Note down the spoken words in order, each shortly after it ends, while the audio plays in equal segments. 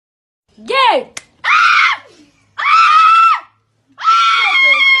Gay!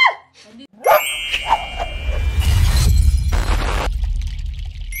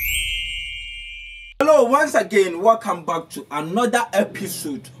 Hello, once again, welcome back to another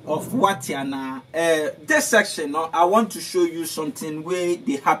episode of Watiana. This section, I want to show you something where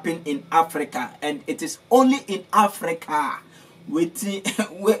they happen in Africa, and it is only in Africa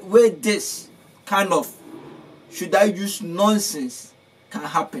where this kind of, should I use nonsense, can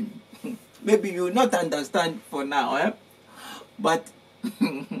happen. Maybe you will not understand for now, but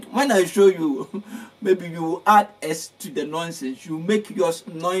when I show you, maybe you will add S to the nonsense. You make your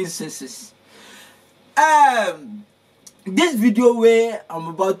nonsenses. This video where I'm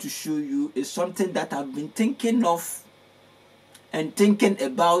about to show you is something that I've been thinking of and thinking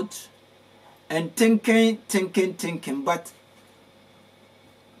about and thinking, but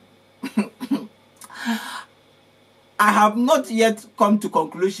I have not yet come to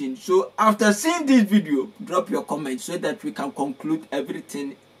conclusion. So after seeing this video, drop your comments so that we can conclude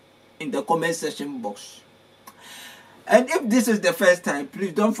everything in the comment section box. And if this is the first time,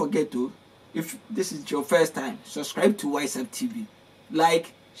 please don't forget to, if this is your first time, subscribe to YSF TV,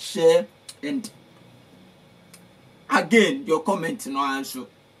 like, share, and again, your comment no answer.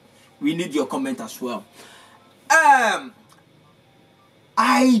 We need your comment as well. I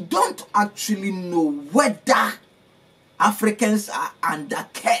don't actually know whether Africans are under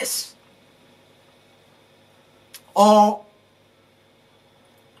curse or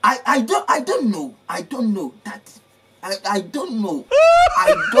I don't know that. I don't know.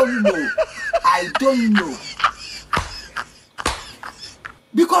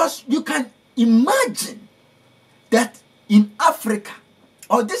 Because you can imagine that in Africa,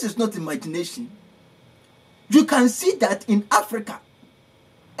 or this is not imagination, you can see that in Africa,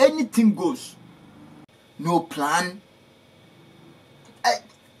 anything goes. No plan,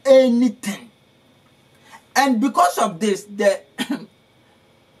 anything. And because of this, the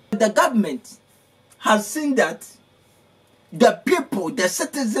government has seen that the people, the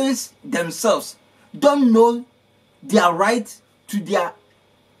citizens themselves, don't know their right to their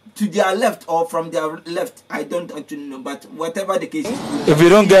left or from their left. I don't actually know, but whatever the case is. If you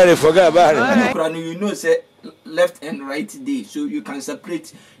don't get it, forget about it. You know, say left and right day, so you can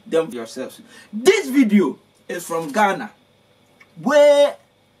separate them yourselves. This video is from Ghana, where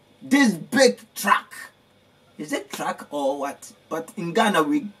this big truck, is it truck or what? But in Ghana,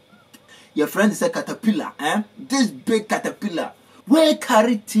 your friend is a caterpillar, this big caterpillar, where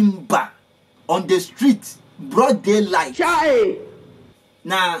carry timber on the street, broad daylight.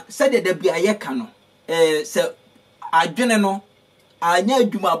 Now, said that there be a yekano, so I don't know, I know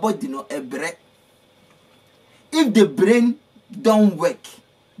do my body no a break. If the brain don't work,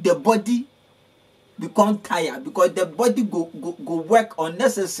 the body become tired because the body go work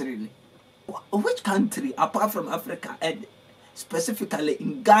unnecessarily. Which country apart from Africa and specifically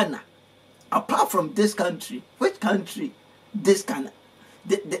in Ghana, apart from this country, which country this can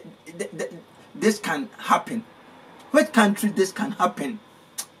happen? Which country this can happen?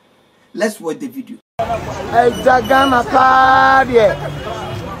 Let's watch the video. Ghana party.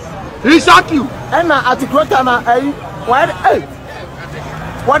 He shot you. And at the Crotama,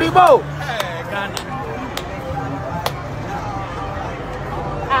 what do you go?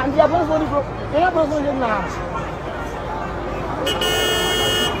 And the other one, now.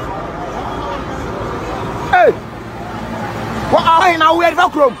 Hey, what are you now? Where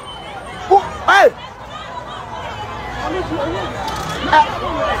from? Hey,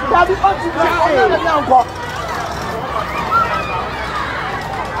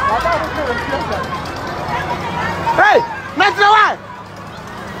 hey, Metro one.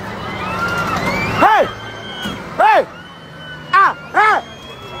 Hey, hey, hey.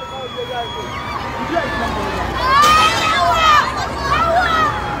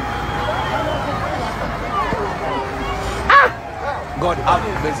 God have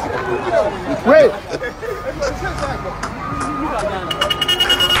mercy. Wait.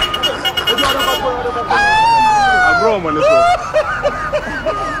 I'm wrong on this one.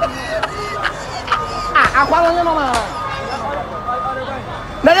 I want to know.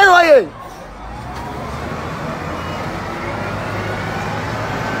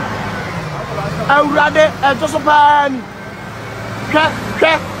 I'm ready. I'm just a pan.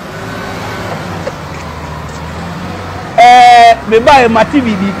 Me buy my TV.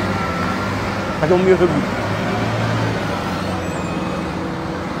 I don't know.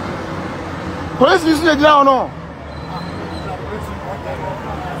 Police listen to you no.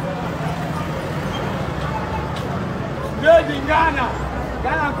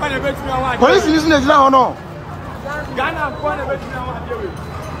 Police listen to you no. Ghana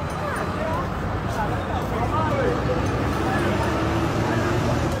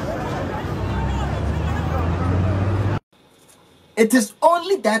It is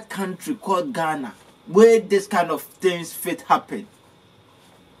only that country called Ghana where this kind of things fit happen.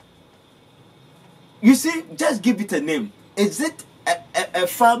 You see, just give it a name. Is it a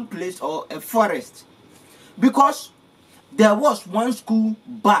farm place or a forest? Because there was one school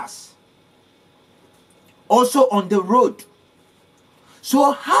bus also on the road.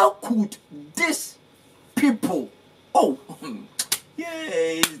 So how could these people, oh, yeah,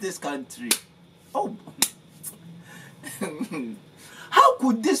 it's this country. Oh, how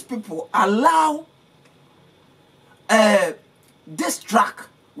could these people allow this truck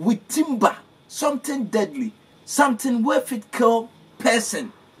with timber, something deadly, something where it kill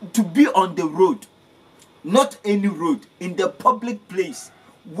person, to be on the road? Not any road, in the public place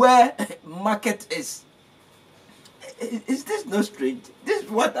where market is. Is this not strange? This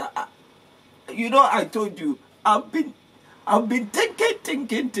is what I told you. I've been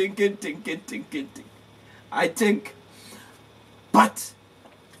thinking. I think, but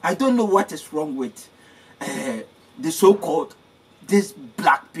I don't know what is wrong with the so-called these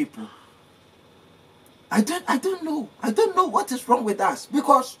black people. I don't know. I don't know what is wrong with us,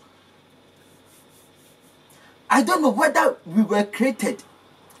 because I don't know whether we were created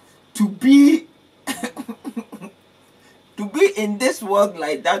to be to be in this world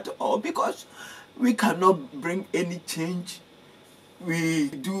like that, or because we cannot bring any change. We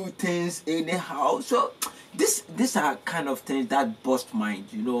do things anyhow. So these are kind of things that bust mind,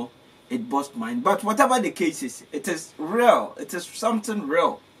 you know. It bust mind. But whatever the case is, it is real. It is something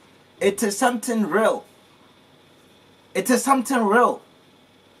real. It is something real. It is something real.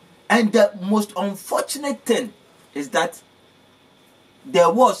 And the most unfortunate thing is that there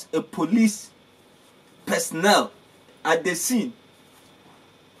was a police personnel at the scene.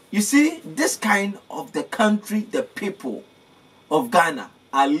 You see, this kind of the country the people of Ghana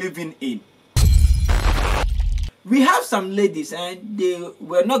are living in. We have some ladies, and they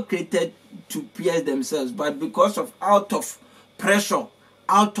were not created to pierce themselves, but because of out of pressure,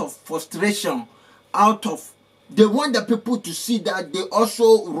 out of frustration, they want the people to see that they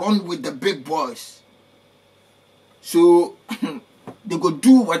also run with the big boys. So they go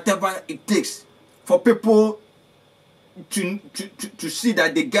do whatever it takes for people to see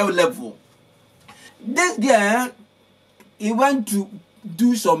that they get level. This guy, he went to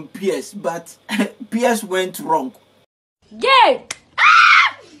do some PS, but PS went wrong. Yay!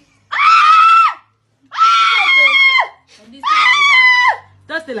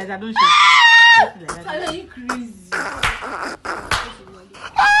 Don't stay like that, don't you? Don't stay like that. Are you crazy?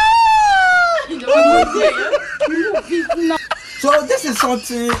 So this is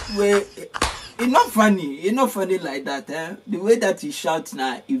something where it's not funny like that. The way that he shouts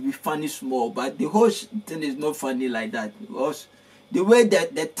now, it be funny small, but the whole thing is not funny like that, because the way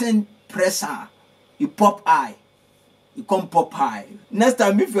that the thing press her, you pop eye, you come pop high. Next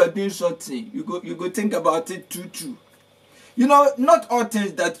time if you are doing something, you go think about it too. You know, not all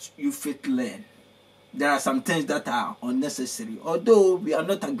things that you fit learn. There are some things that are unnecessary. Although we are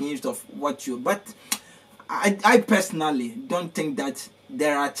not against of what you, but I personally don't think that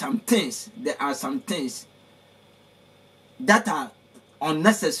there are some things that are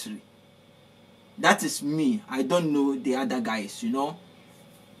unnecessary. That is me. I don't know the other guys, you know.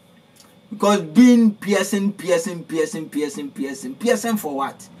 Because being piercing for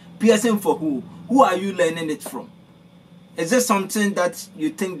what? Piercing for who? Who are you learning it from? Is it something that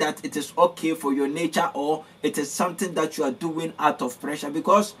you think that it is okay for your nature, or it is something that you are doing out of pressure?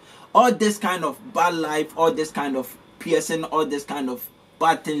 Because all this kind of bad life, all this kind of piercing, all this kind of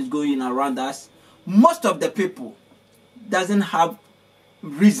bad things going around us, most of the people doesn't have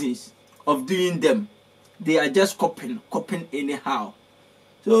reasons of doing them. They are just copying anyhow.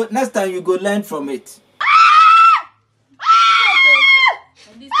 So next time you go learn from it.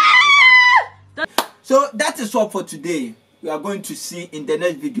 So that is all for today. We are going to see in the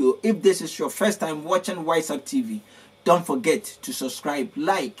next video. If this is your first time watching Wise Up TV, don't forget to subscribe,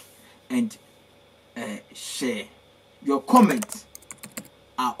 like, and share. Your comments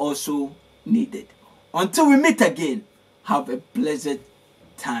are also needed. Until we meet again, have a pleasant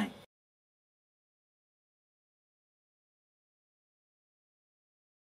time.